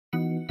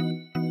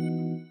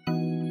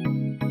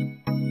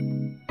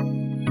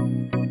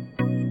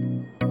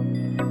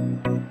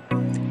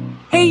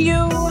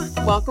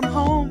Welcome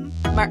home.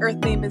 My Earth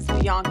name is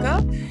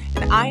Bianca,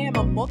 and I am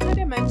a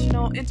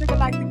multidimensional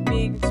intergalactic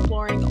being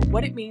exploring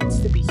what it means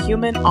to be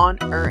human on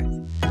Earth.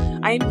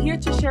 I am here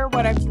to share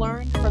what I've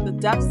learned from the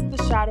depths of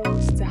the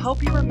shadows to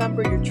help you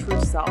remember your true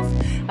self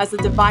as a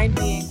divine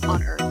being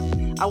on Earth.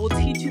 I will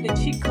teach you the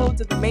cheat codes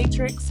of the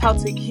Matrix, how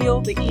to heal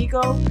the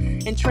ego,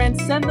 and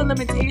transcend the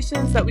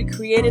limitations that we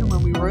created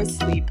when we were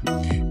asleep.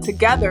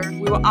 Together,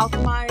 we will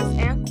alchemize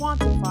and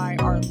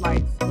quantify our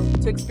life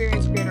to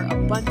experience greater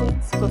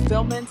abundance,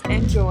 fulfillment,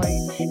 and joy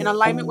in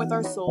alignment with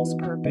our soul's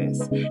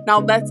purpose. Now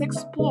let's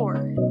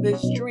explore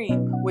this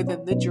dream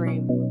within the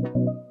dream.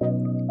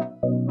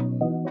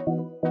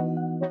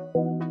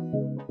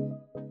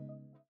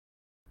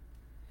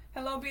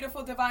 Hello,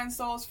 beautiful divine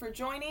souls, for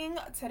joining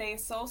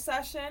today's soul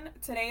session.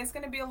 Today is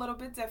going to be a little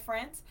bit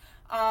different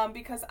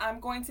because I'm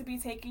going to be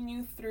taking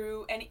you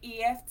through an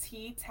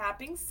EFT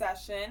tapping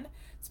session,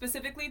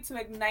 specifically to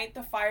ignite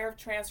the fire of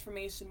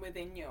transformation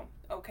within you.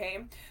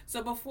 Okay,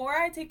 so before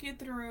I take you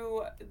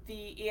through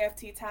the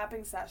EFT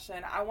tapping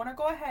session, I want to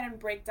go ahead and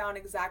break down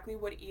exactly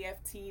what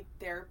EFT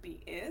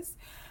therapy is.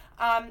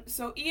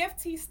 So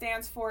EFT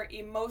stands for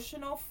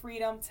Emotional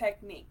Freedom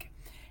Technique.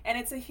 And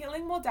it's a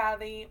healing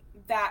modality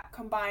that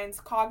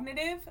combines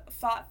cognitive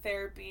thought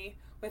therapy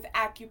with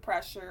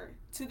acupressure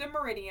to the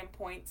meridian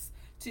points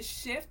to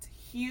shift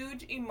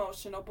huge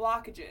emotional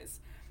blockages.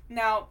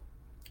 Now,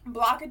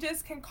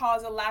 blockages can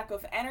cause a lack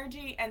of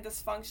energy and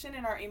dysfunction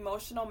in our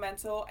emotional,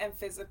 mental, and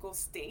physical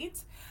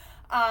state.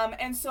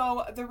 And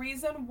so the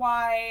reason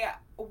why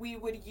we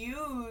would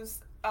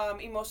use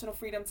emotional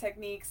freedom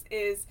techniques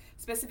is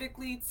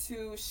specifically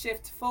to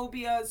shift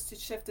phobias, to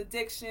shift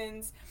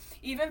addictions,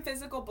 even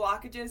physical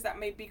blockages that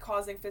may be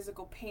causing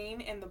physical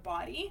pain in the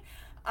body.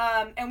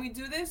 And we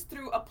do this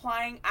through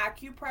applying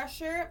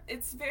acupressure.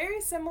 It's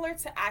very similar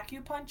to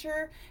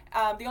acupuncture.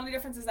 The only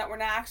difference is that we're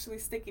not actually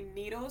sticking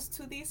needles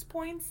to these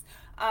points.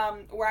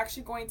 We're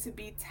actually going to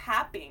be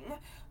tapping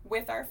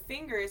with our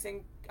fingers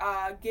and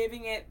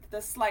giving it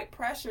the slight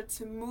pressure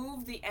to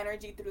move the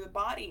energy through the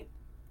body.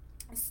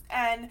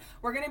 And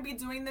we're going to be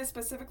doing this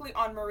specifically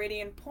on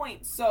meridian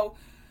points. So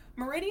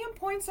meridian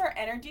points are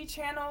energy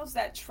channels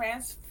that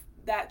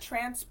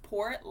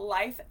transport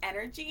life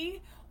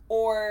energy,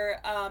 or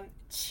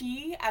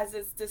chi, as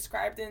it's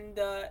described in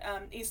the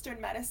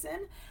Eastern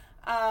medicine.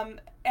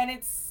 And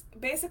it's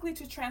basically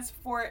to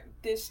transport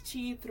this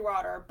chi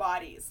throughout our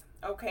bodies.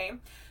 Okay,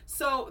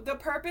 so the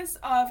purpose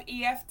of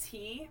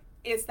EFT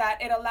is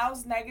that it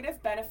allows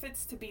negative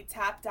benefits to be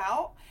tapped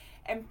out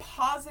and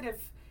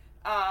positive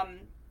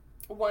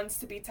ones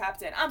to be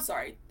tapped in.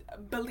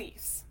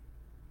 Beliefs.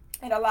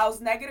 It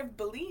allows negative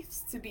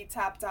beliefs to be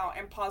tapped out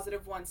and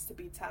positive ones to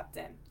be tapped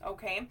in.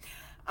 Okay.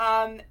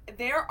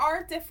 There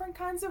are different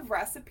kinds of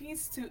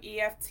recipes to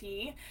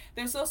EFT.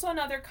 There's also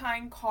another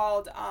kind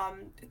called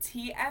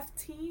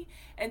TFT,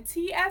 and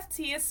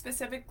TFT is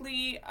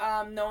specifically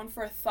known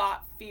for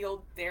thought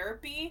field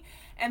therapy.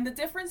 And the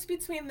difference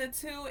between the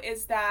two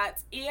is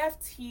that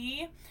EFT,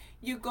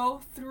 you go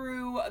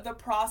through the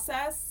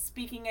process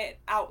speaking it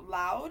out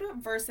loud,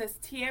 versus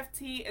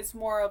TFT is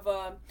more of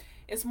a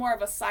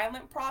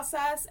silent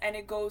process, and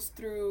it goes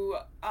through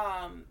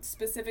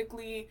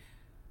specifically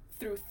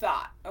through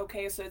thought.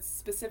 Okay, so it's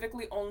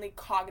specifically only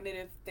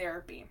cognitive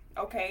therapy.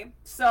 Okay,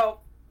 so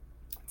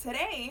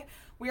today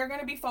we are going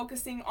to be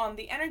focusing on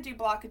the energy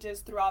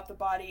blockages throughout the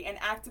body and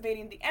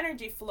activating the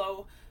energy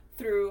flow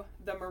through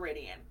the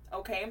meridian.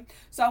 Okay,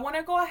 so I want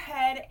to go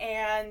ahead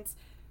and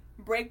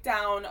break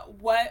down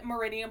what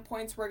meridian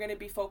points we're going to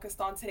be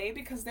focused on today,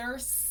 because there are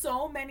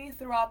so many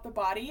throughout the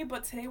body,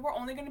 but today we're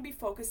only going to be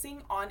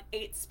focusing on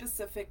 8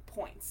 specific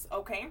points.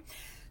 Okay,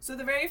 so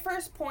the very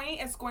first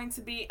point is going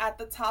to be at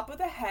the top of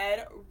the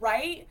head,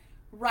 right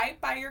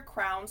by your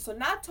crown. So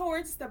not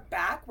towards the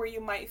back where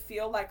you might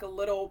feel like a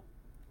little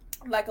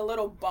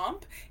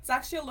bump. It's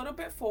actually a little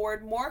bit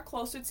forward, more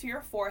closer to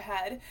your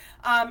forehead.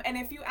 And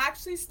if you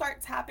actually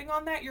start tapping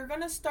on that, you're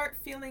going to start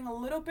feeling a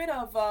little bit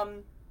of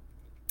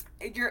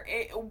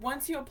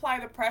once you apply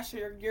the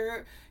pressure,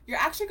 you're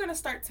actually going to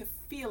start to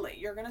feel it.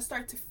 You're going to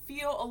start to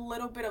feel a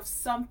little bit of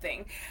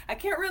something. I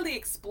can't really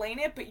explain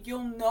it, but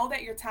you'll know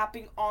that you're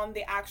tapping on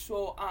the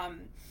actual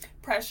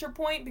pressure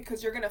point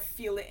because you're going to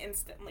feel it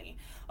instantly.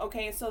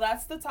 Okay, so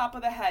that's the top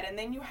of the head. And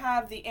then you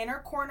have the inner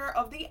corner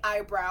of the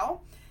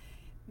eyebrow.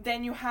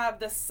 Then you have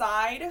the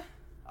side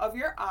of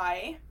your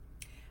eye.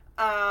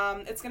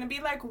 It's going to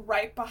be like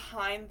right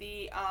behind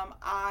the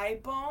eye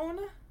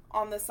bone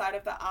on the side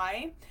of the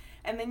eye.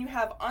 And then you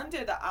have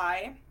under the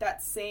eye,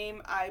 that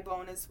same eye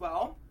bone as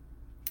well.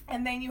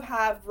 And then you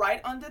have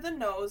right under the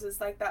nose is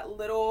like that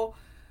little,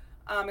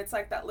 it's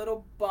like that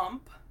little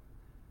bump.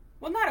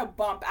 Well, not a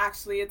bump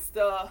actually. It's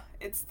the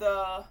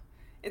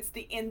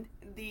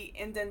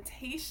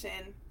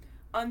indentation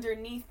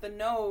underneath the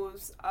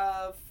nose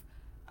of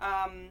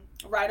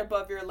right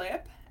above your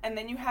lip. And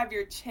then you have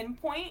your chin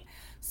point.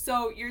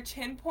 So your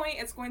chin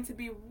point is going to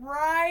be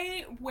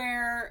right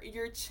where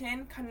your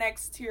chin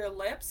connects to your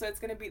lip. So it's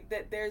going to be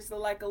that there's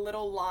like a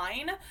little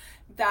line.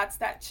 That's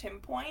that chin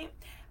point.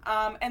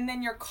 and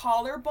then your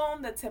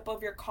collarbone, the tip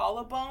of your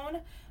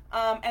collarbone,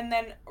 and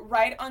then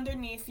right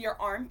underneath your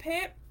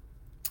armpit,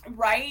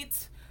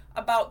 right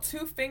about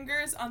 2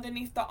 fingers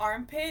underneath the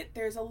armpit,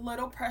 there's a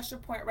little pressure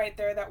point right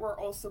there that we're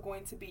also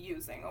going to be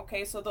using.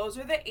 Okay, so those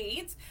are the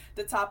 8: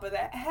 the top of the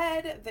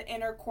head, the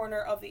inner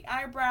corner of the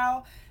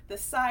eyebrow, the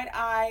side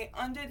eye,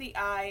 under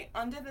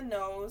the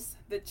nose,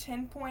 the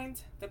chin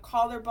point, the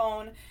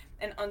collarbone,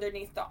 and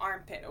underneath the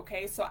armpit.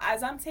 Okay, so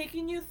as I'm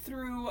taking you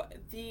through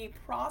the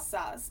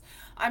process,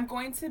 I'm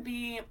going to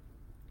be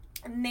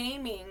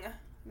naming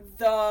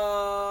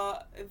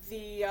the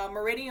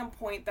meridian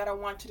point that I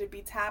want you to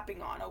be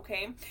tapping on.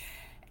 Okay,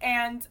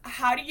 and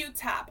how do you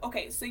tap?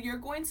 Okay, so you're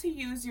going to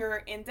use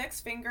your index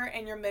finger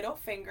and your middle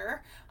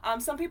finger.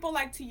 Some people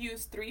like to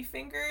use 3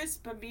 fingers,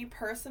 but me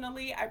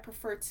personally, I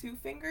prefer 2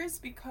 fingers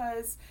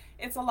because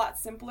it's a lot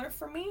simpler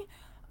for me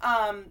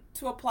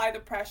to apply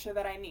the pressure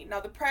that I need. Now,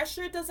 the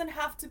pressure doesn't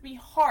have to be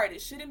hard.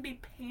 It shouldn't be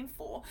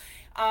painful.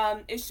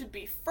 It should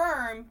be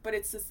firm, but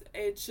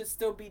it should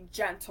still be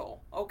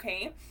gentle.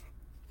 Okay.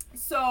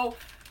 So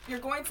you're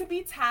going to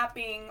be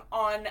tapping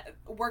on,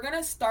 we're going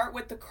to start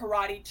with the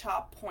karate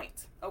chop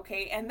point,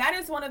 okay? And that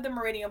is one of the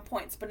meridian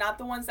points, but not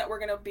the ones that we're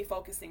going to be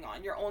focusing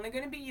on. You're only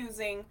going to be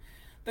using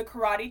the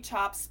karate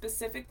chop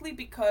specifically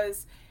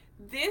because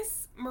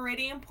this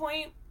meridian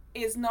point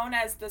is known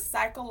as the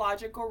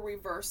psychological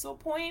reversal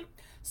point.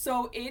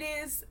 So it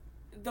is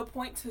the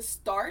point to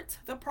start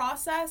the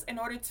process in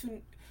order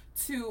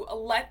to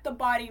let the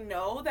body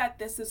know that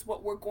this is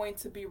what we're going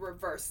to be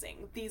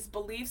reversing. These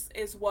beliefs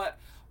is what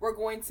we're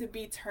going to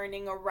be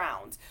turning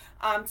around.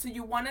 So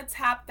you want to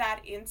tap that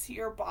into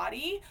your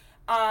body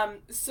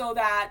so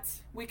that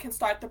we can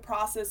start the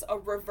process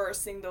of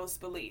reversing those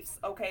beliefs.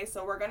 Okay,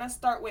 so we're going to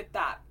start with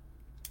that.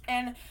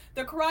 And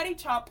the karate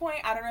chop point,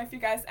 I don't know if you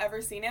guys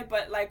ever seen it,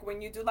 but like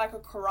when you do like a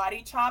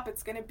karate chop,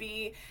 it's going to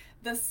be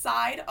the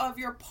side of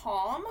your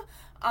palm,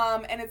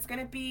 and it's going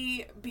to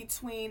be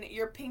between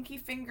your pinky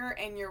finger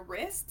and your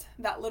wrist.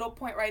 That little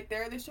point right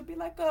there, there should be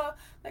like a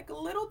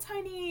little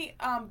tiny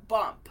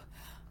bump.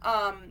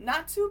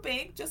 Not too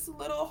big, just a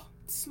little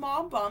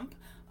small bump.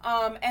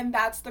 And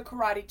that's the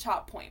karate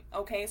chop point.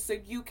 Okay, so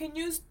you can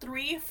use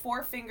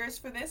 3-4 fingers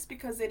for this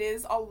because it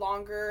is a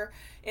longer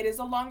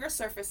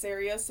surface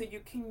area, so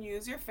you can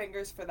use your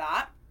fingers for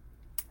that.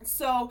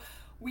 So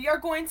we are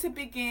going to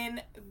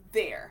begin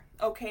there.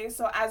 Okay,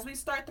 so as we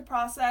start the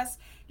process,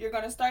 you're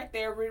going to start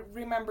there.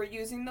 Remember,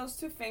 using those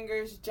 2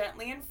 fingers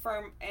gently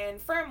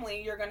and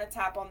firmly, you're going to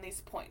tap on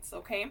these points.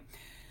 Okay,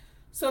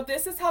 so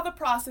this is how the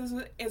process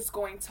is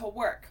going to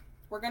work.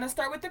 We're going to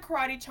start with the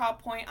karate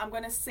chop point. I'm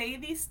going to say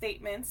these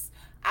statements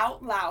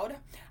out loud.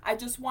 I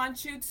just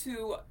want you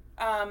to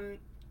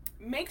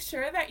make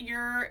sure that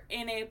you're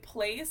in a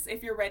place,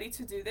 if you're ready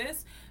to do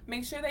this,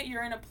 make sure that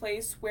you're in a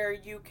place where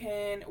you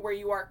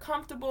are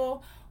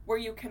comfortable, where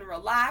you can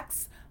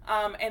relax,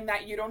 and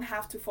that you don't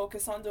have to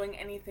focus on doing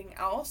anything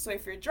else. So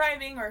if you're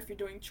driving or if you're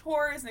doing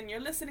chores and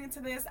you're listening to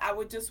this, I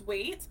would just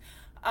wait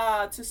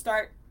to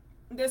start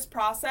this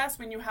process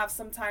when you have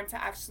some time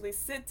to actually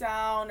sit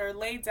down or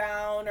lay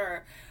down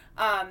or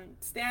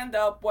stand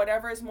up,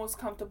 whatever is most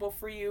comfortable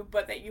for you,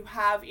 but that you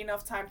have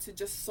enough time to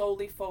just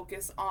solely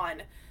focus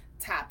on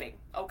tapping.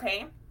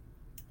 Okay,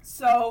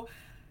 so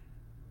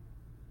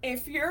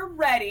if you're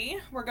ready,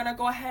 we're gonna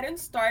go ahead and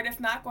start. If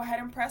not, go ahead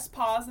and press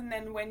pause, and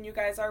then when you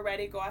guys are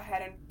ready, go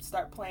ahead and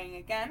start playing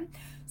again.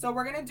 So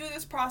we're gonna do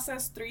this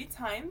process 3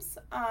 times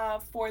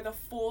for the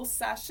full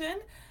session,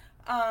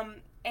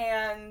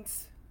 and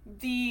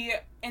the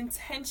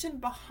intention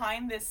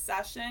behind this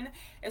session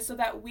is so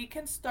that we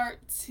can start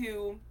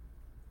to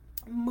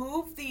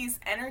move these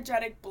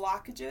energetic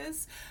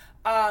blockages,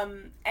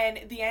 and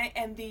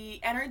the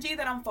energy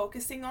that I'm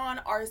focusing on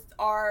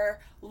are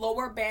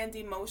lower band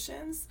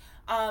emotions,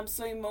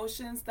 so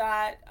emotions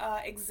that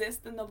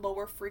exist in the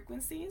lower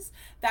frequencies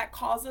that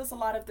cause us a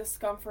lot of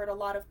discomfort, a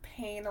lot of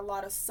pain, a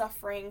lot of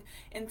suffering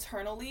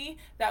internally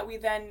that we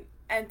then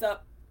end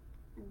up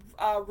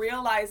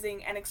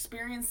realizing and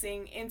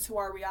experiencing into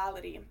our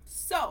reality.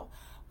 So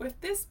with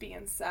this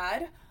being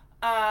said,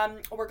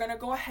 we're gonna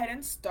go ahead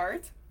and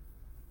start.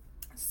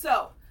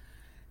 So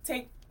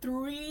take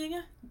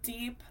 3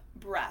 deep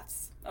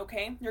breaths.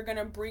 Okay, you're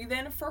gonna breathe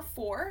in for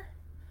 4,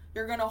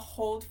 you're gonna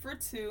hold for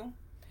 2,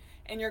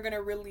 and you're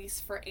gonna release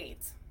for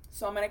 8.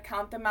 So I'm gonna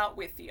count them out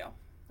with you.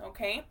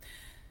 Okay,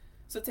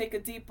 so take a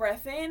deep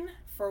breath in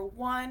for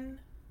 1,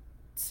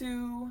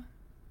 2,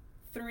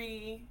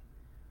 3,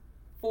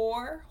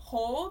 4,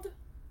 hold,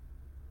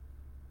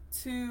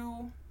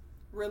 2,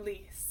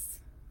 release,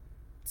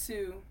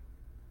 2,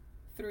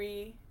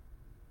 3,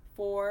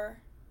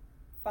 4,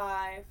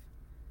 5,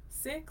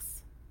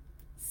 6,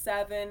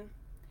 7,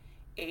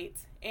 8.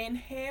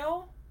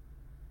 Inhale,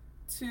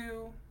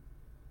 2,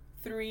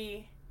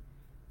 3,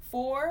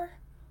 4,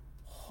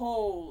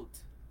 hold,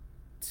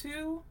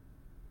 2,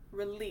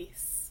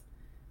 release,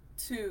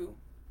 2,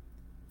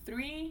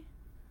 3,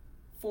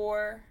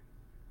 4,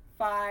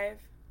 5,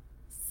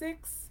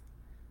 6,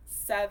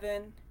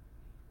 7,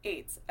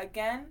 8.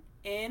 Again,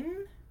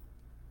 in,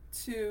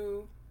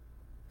 2,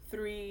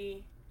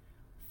 3,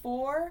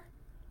 4,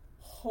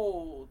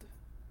 hold.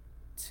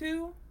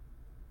 2,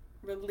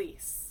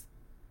 release.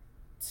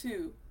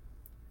 2,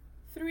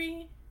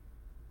 3,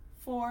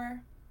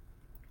 4,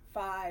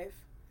 5,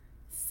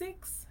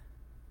 6,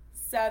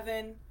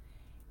 7,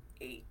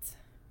 8.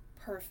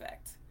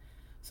 Perfect.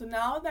 So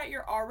now that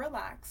you're all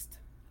relaxed,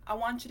 I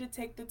want you to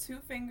take the 2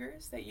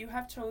 fingers that you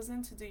have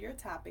chosen to do your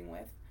tapping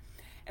with,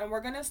 and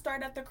we're going to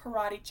start at the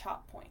karate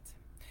chop point.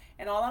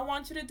 And all I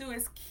want you to do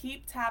is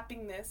keep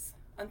tapping this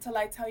until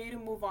I tell you to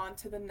move on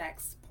to the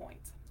next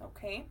point,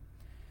 okay?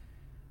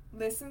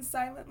 Listen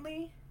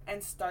silently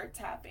and start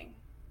tapping.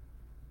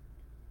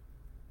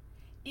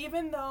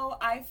 Even though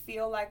I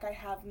feel like I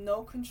have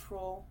no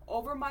control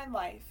over my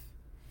life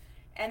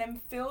and am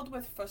filled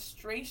with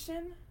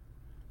frustration,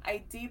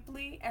 I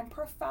deeply and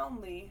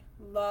profoundly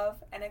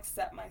love and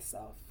accept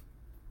myself.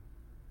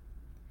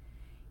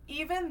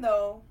 Even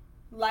though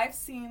life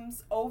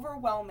seems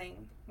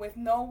overwhelming with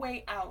no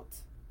way out,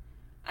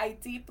 I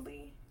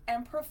deeply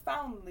and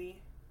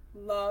profoundly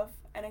love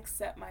and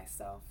accept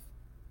myself.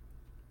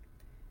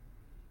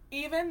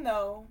 Even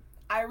though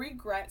I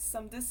regret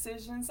some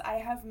decisions I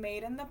have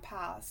made in the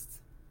past,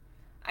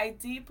 I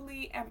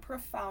deeply and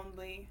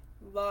profoundly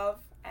love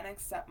and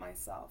accept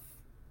myself.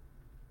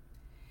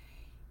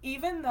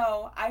 Even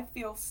though I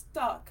feel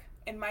stuck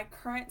in my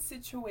current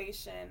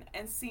situation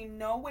and see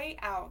no way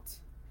out,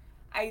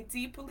 I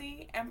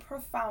deeply and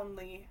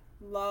profoundly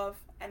love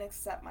and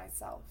accept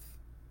myself.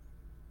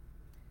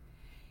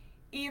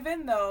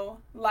 Even though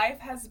life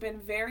has been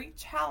very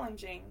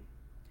challenging,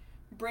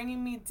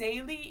 bringing me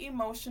daily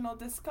emotional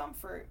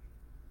discomfort,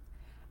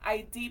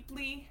 I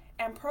deeply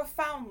and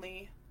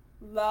profoundly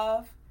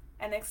love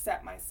and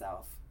accept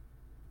myself.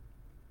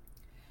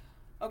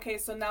 Okay,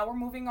 so now we're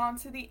moving on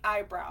to the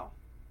eyebrow.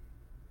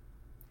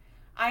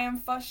 I am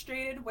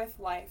frustrated with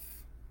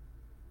life.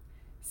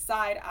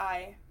 Side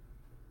eye.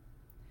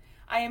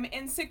 I am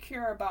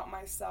insecure about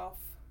myself.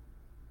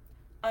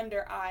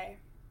 Under eye.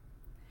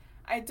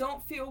 I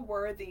don't feel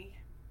worthy.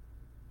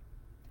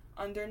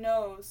 Under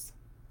nose.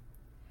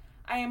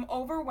 I am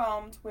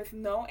overwhelmed with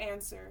no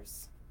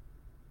answers.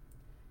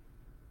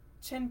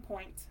 Chin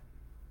point.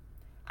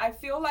 I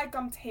feel like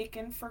I'm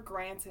taken for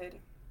granted.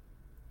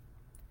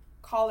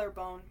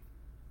 Collarbone.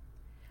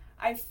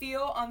 I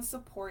feel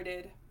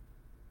unsupported.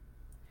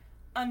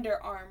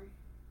 Underarm.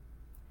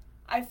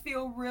 I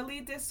feel really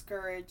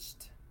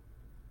discouraged.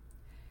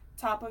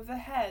 Top of the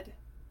head.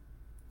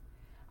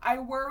 I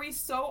worry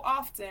so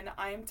often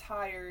I'm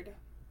tired.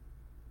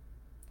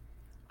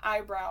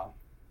 Eyebrow.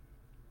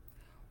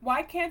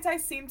 Why can't I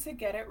seem to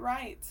get it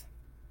right?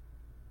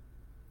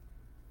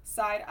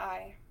 Side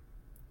eye.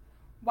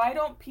 Why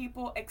don't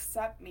people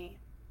accept me?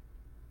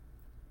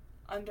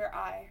 Under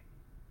eye.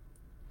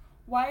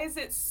 Why is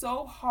it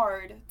so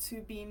hard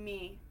to be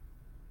me?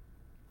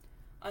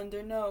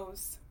 Under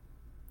nose.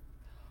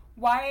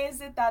 Why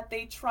is it that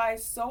they try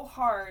so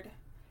hard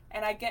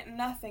and I get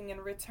nothing in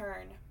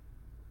return?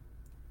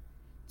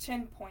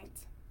 Chin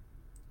point.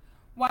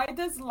 Why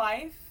does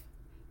life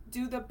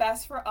do the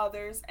best for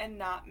others and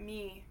not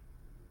me?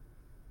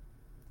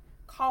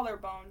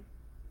 Collarbone.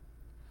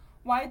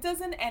 Why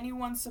doesn't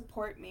anyone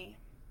support me?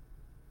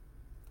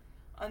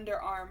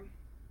 Underarm.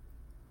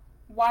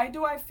 Why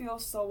do I feel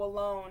so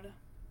alone?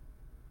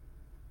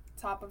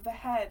 Top of the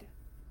head.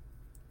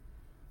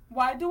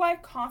 Why do I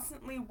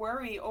constantly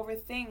worry over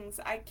things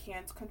I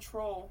can't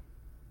control?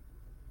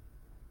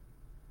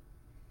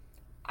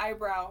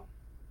 Eyebrow.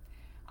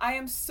 I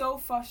am so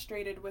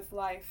frustrated with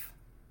life.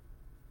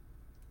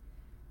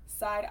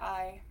 Side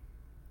eye.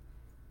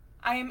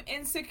 I am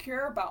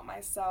insecure about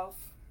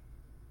myself.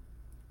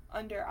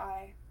 Under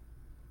eye.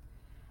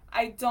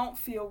 I don't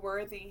feel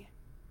worthy.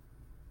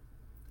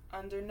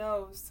 Under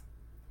nose.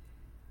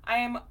 I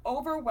am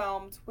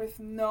overwhelmed with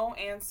no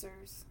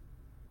answers.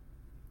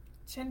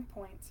 Chin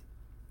point.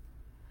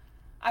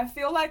 I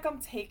feel like I'm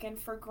taken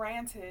for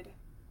granted.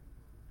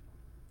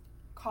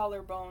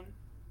 Collarbone.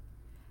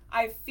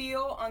 I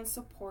feel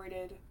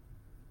unsupported.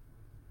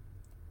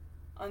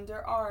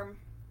 Underarm.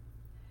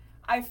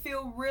 I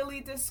feel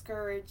really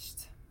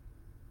discouraged.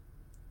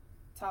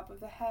 Top of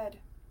the head.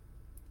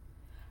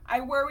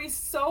 I worry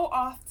so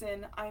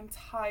often I'm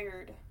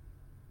tired.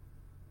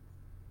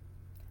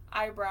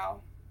 Eyebrow.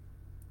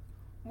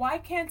 Why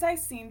can't I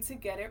seem to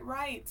get it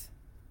right?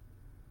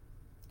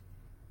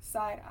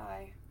 Side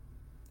eye.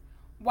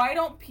 Why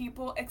don't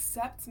people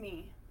accept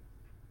me?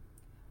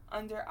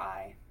 Under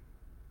eye.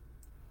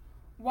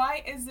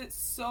 Why is it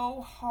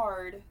so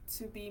hard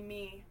to be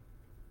me?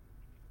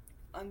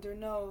 Under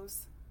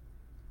nose.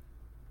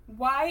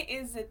 Why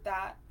is it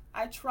that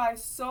I try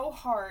so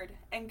hard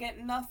and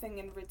get nothing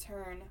in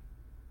return?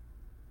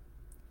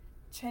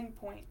 Chin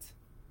point.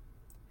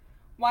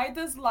 Why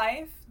does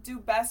life do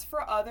best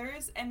for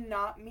others and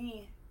not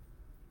me?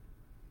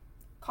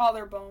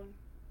 Collarbone.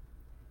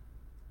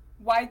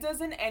 Why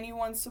doesn't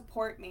anyone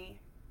support me?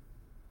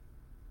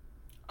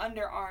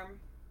 Underarm.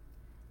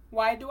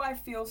 Why do I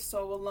feel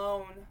so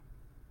alone?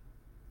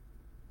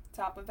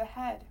 Top of the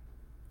head.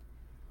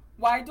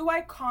 Why do I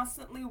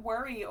constantly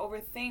worry over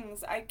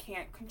things I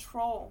can't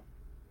control?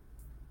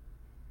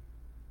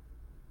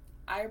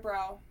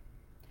 Eyebrow.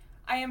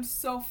 I am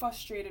so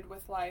frustrated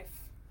with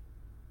life.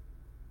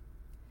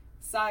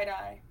 Side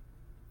eye.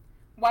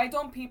 Why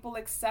don't people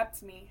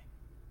accept me?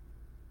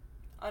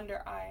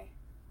 Under eye.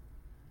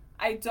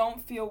 I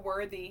don't feel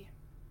worthy.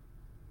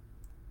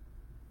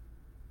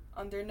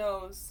 Under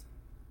nose.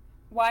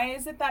 Why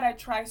is it that I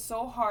try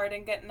so hard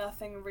and get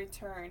nothing in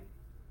return?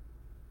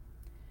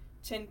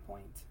 Chin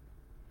point.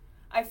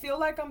 I feel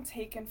like I'm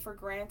taken for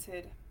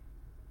granted.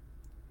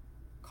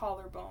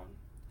 Collarbone.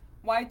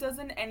 Why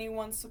doesn't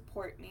anyone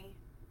support me?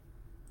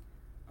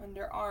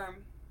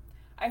 Underarm.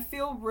 I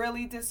feel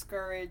really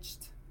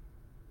discouraged.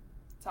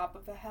 Top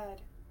of the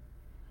head.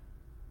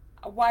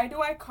 Why do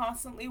I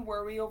constantly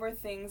worry over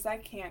things I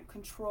can't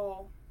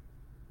control?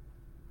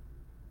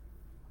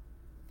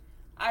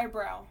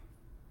 Eyebrow.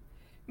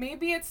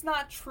 Maybe it's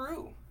not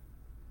true.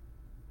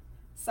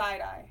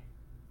 Side eye.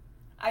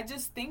 I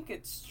just think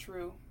it's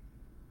true.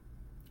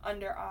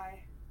 Under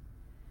eye.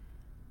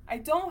 I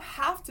don't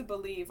have to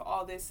believe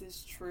all this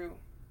is true.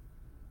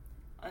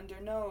 Under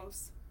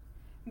nose.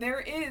 There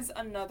is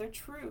another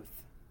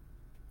truth.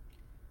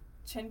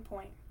 Chin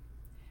point.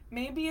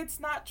 Maybe it's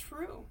not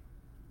true.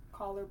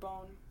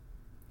 Collarbone.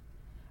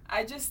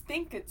 I just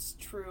think it's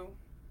true.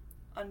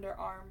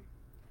 Underarm.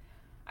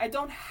 I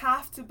don't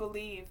have to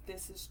believe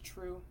this is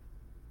true.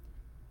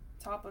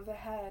 Top of the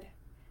head.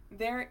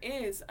 There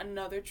is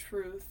another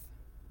truth.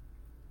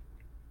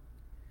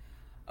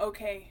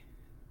 Okay,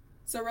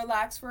 so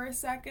relax for a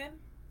second.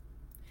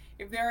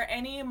 If there are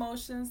any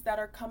emotions that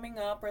are coming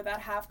up or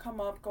that have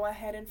come up, go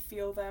ahead and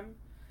feel them.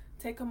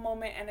 Take a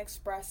moment and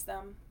express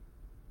them.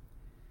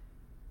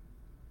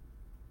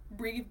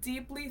 Breathe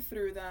deeply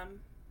through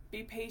them.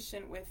 Be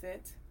patient with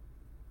it.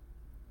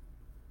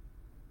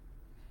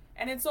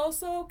 And it's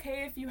also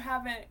okay if you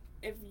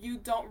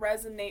don't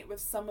resonate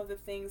with some of the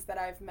things that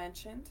I've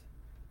mentioned.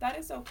 That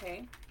is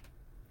okay.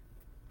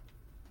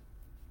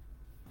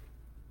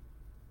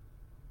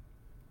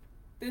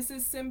 This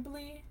is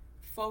simply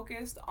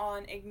focused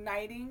on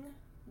igniting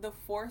the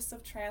force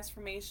of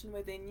transformation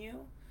within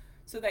you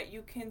so that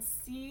you can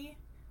see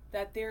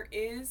that there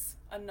is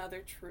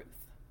another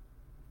truth.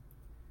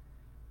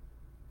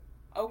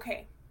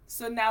 Okay,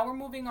 so now we're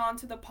moving on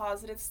to the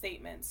positive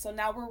statements. So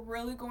now we're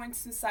really going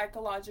to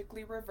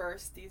psychologically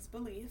reverse these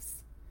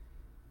beliefs.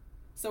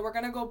 So we're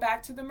going to go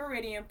back to the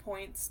meridian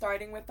point,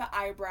 starting with the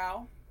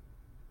eyebrow.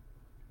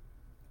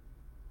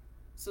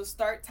 So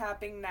start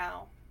tapping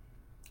now.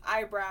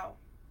 Eyebrow.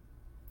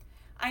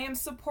 I am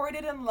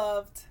supported and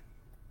loved.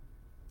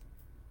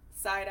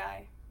 Side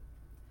eye.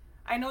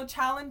 I know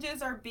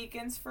challenges are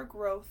beacons for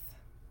growth.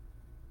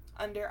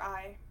 Under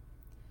eye.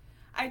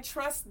 I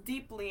trust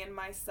deeply in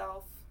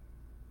myself.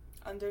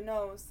 Under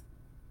nose.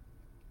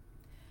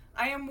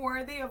 I am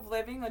worthy of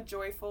living a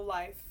joyful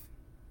life.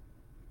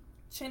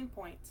 Chin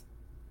point.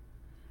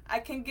 I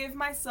can give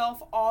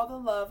myself all the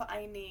love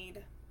I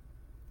need.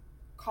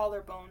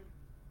 Collarbone.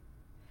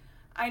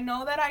 I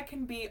know that I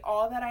can be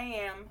all that I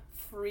am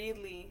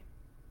freely.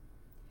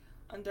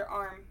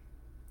 Underarm.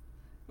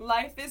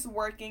 Life is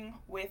working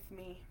with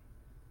me.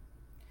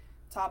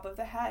 Top of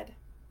the head.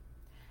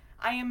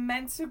 I am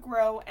meant to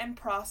grow and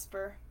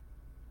prosper.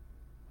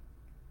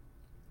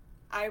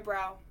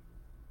 Eyebrow.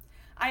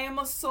 I am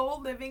a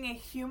soul living a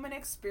human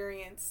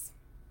experience.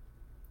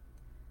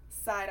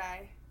 Side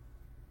eye.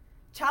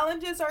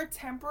 Challenges are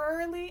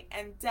temporarily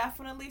and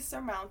definitely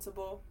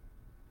surmountable.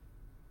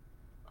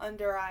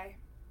 Under eye.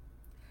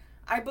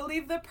 I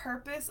believe the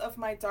purpose of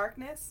my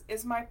darkness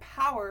is my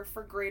power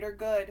for greater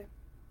good.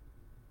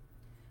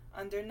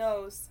 Under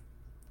nose.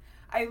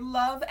 I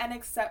love and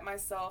accept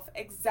myself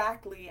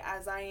exactly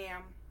as I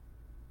am.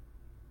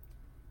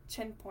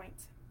 Chin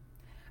point.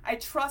 I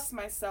trust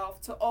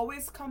myself to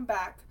always come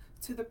back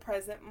to the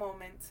present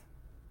moment.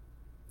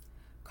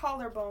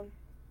 Collarbone.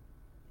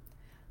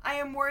 I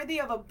am worthy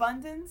of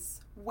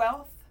abundance,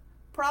 wealth,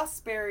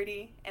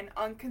 prosperity, and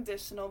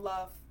unconditional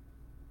love.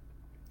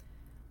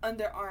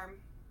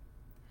 Underarm.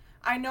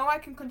 I know I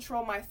can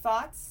control my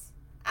thoughts,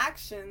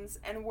 actions,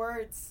 and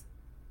words.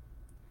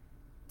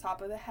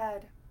 Top of the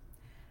head.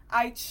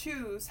 I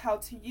choose how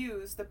to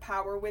use the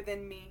power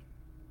within me.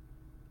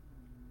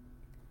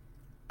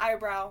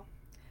 Eyebrow.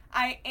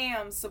 I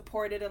am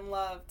supported and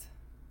loved.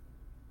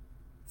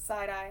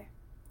 Side eye.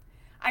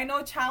 I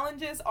know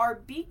challenges are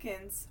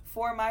beacons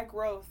for my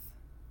growth.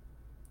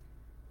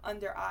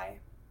 Under eye.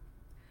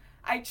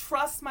 I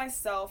trust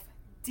myself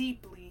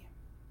deeply.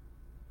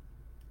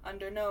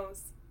 Under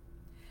nose.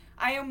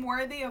 I am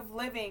worthy of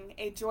living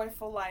a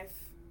joyful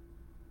life.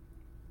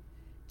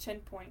 Chin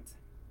point.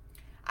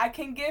 I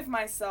can give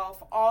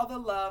myself all the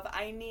love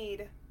I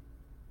need.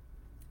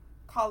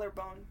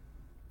 Collarbone.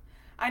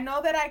 I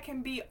know that I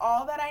can be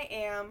all that I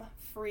am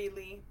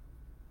freely.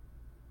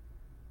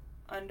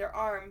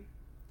 Underarm.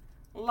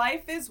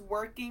 Life is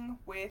working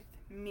with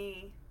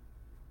me.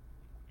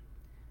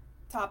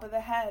 Top of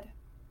the head.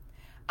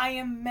 I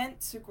am meant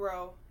to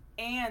grow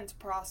and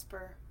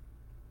prosper.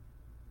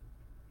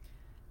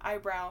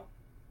 Eyebrow.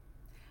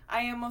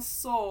 I am a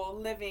soul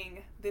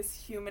living this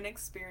human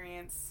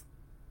experience.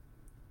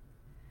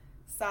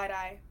 Side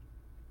eye.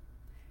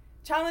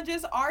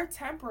 Challenges are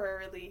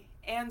temporarily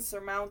and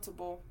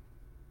surmountable.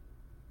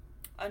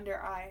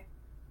 Under eye.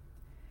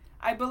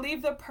 I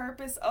believe the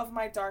purpose of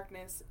my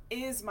darkness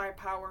is my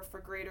power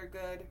for greater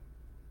good.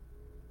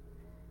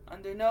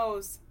 Under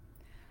nose.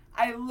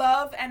 I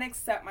love and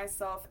accept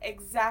myself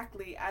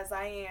exactly as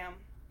I am.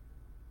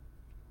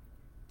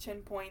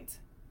 Chin point.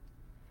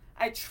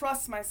 I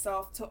trust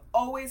myself to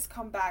always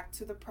come back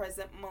to the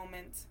present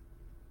moment.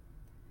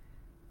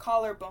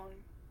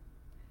 Collarbone.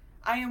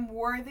 I am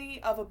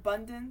worthy of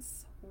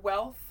abundance,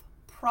 wealth,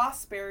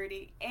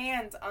 prosperity,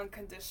 and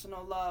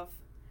unconditional love.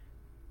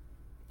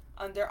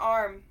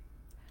 Underarm.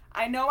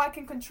 I know I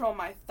can control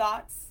my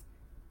thoughts,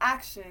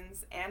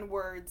 actions, and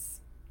words.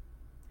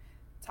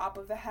 Top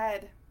of the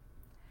head.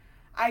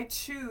 I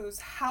choose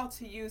how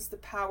to use the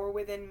power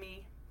within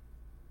me.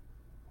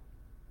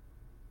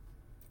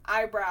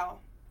 Eyebrow.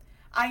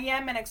 I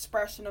am an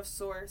expression of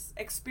source,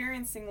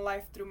 experiencing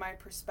life through my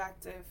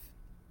perspective.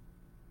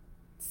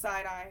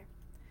 Side eye.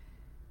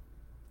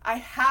 I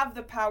have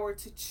the power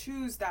to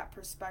choose that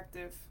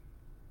perspective.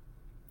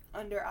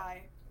 Under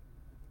eye.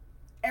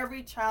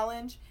 Every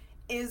challenge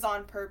is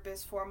on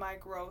purpose for my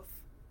growth.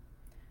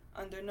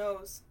 Under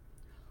nose.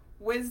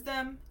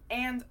 Wisdom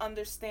and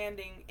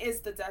understanding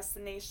is the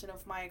destination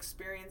of my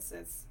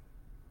experiences.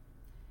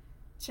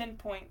 Chin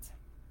point.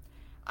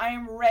 I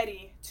am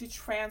ready to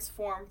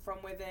transform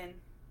from within.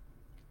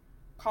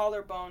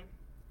 Collarbone.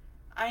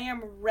 I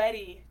am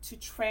ready to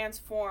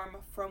transform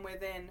from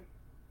within.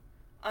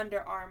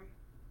 Underarm.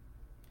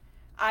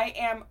 I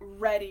am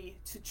ready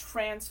to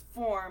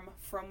transform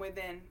from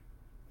within.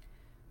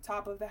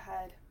 Top of the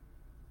head.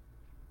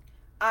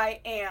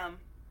 I am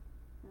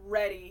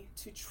ready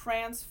to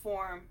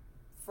transform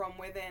from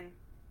within.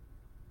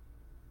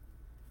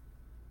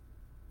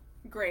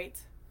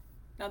 Great.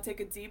 Now take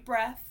a deep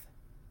breath.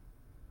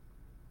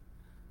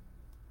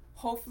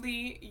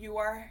 Hopefully you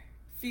are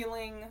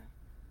feeling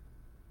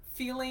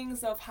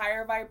feelings of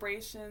higher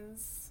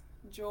vibrations,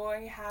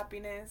 joy,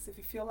 happiness. If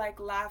you feel like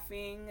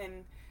laughing,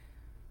 and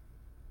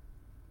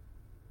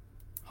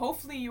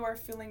hopefully you are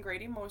feeling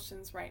great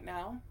emotions right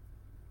now.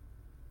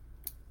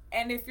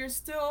 And if you're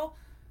still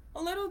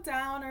a little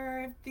down,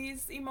 or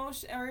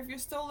if you're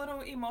still a little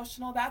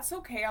emotional, that's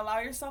okay. Allow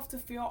yourself to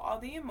feel all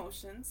the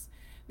emotions.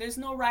 There's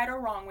no right or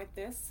wrong with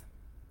this.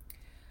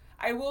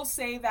 I will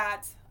say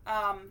that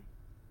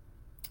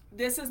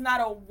this is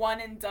not a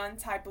one and done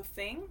type of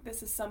thing.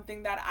 This is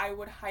something that I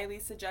would highly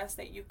suggest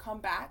that you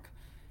come back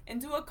and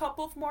do a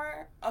couple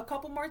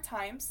more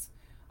times,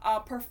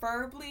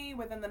 preferably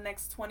within the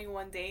next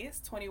 21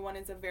 days. 21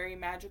 is a very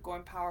magical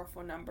and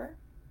powerful number.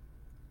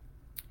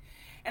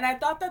 And I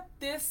thought that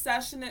this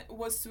session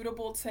was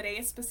suitable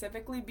today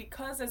specifically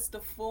because it's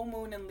the full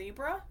moon in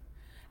Libra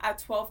at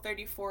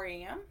 12:34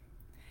 a.m.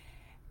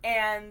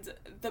 And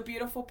the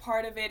beautiful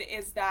part of it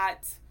is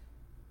that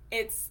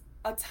it's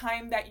a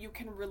time that you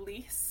can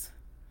release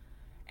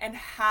and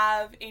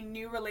have a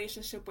new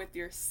relationship with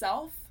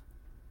yourself,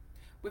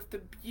 with the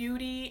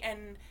beauty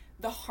and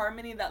the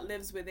harmony that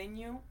lives within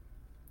you.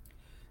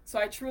 So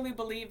I truly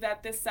believe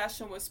that this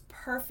session was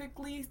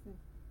perfectly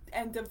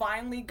and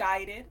divinely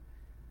guided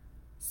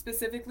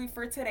specifically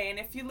for today. And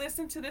if you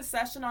listen to this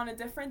session on a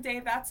different day,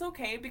 that's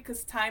okay,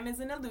 because time is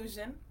an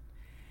illusion.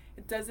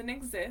 It doesn't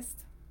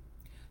exist.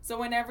 So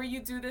whenever you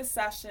do this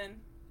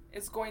session,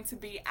 it's going to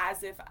be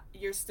as if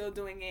you're still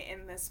doing it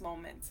in this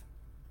moment,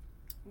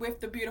 with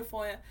the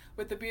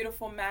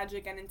beautiful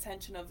magic and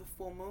intention of the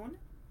full moon.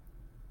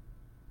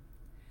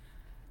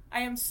 I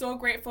am so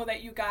grateful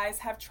that you guys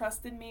have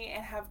trusted me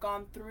and have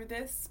gone through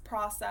this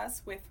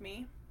process with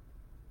me.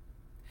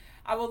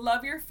 I would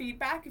love your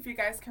feedback. If you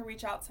guys can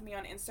reach out to me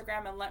on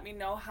Instagram and let me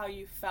know how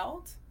you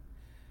felt.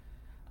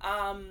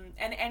 And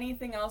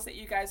anything else that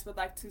you guys would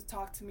like to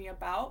talk to me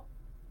about.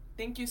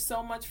 Thank you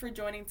so much for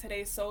joining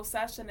today's soul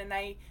session, and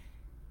I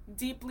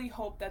deeply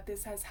hope that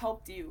this has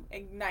helped you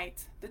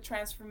ignite the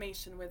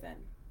transformation within.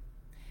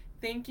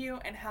 Thank you,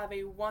 and have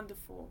a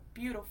wonderful,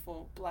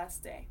 beautiful,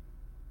 blessed day.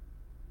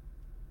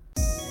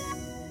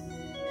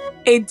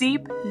 A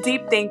deep,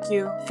 deep thank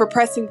you for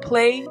pressing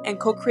play and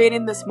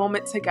co-creating this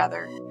moment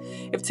together.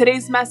 If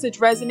today's message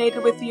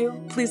resonated with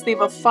you, please leave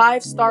a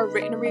 5-star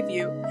written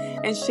review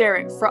and share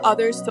it for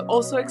others to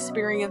also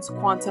experience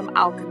quantum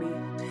alchemy.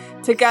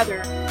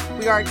 Together,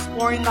 we are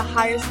exploring the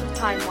highest of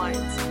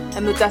timelines,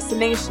 and the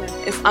destination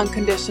is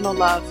unconditional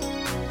love.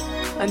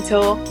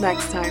 Until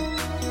next time,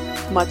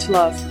 much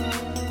love.